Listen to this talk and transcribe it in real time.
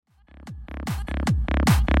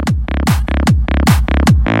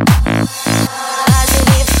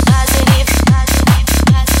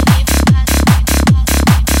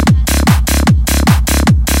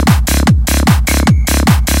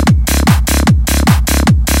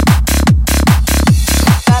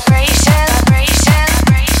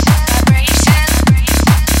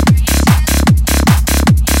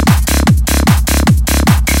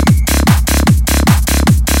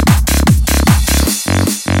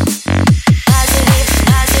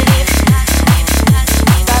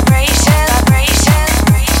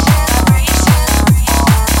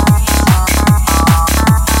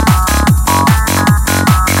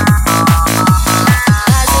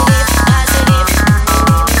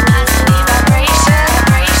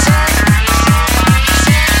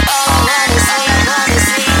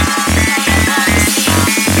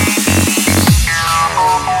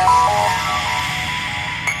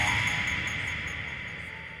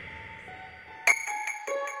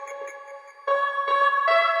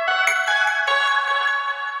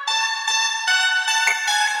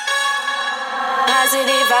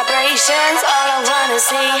vibrations, all I wanna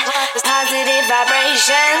see. Positive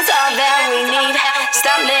vibrations, all that we need.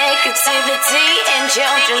 Stop negativity in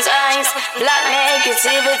children's eyes. Block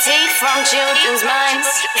negativity from children's minds.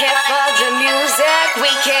 Here for the music,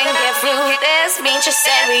 we can get through this. Mean just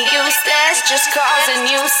say we useless, just cause a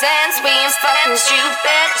nuisance. We ain't fucking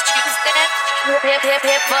stupid.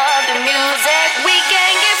 Hip for the music, we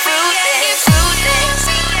can get through this.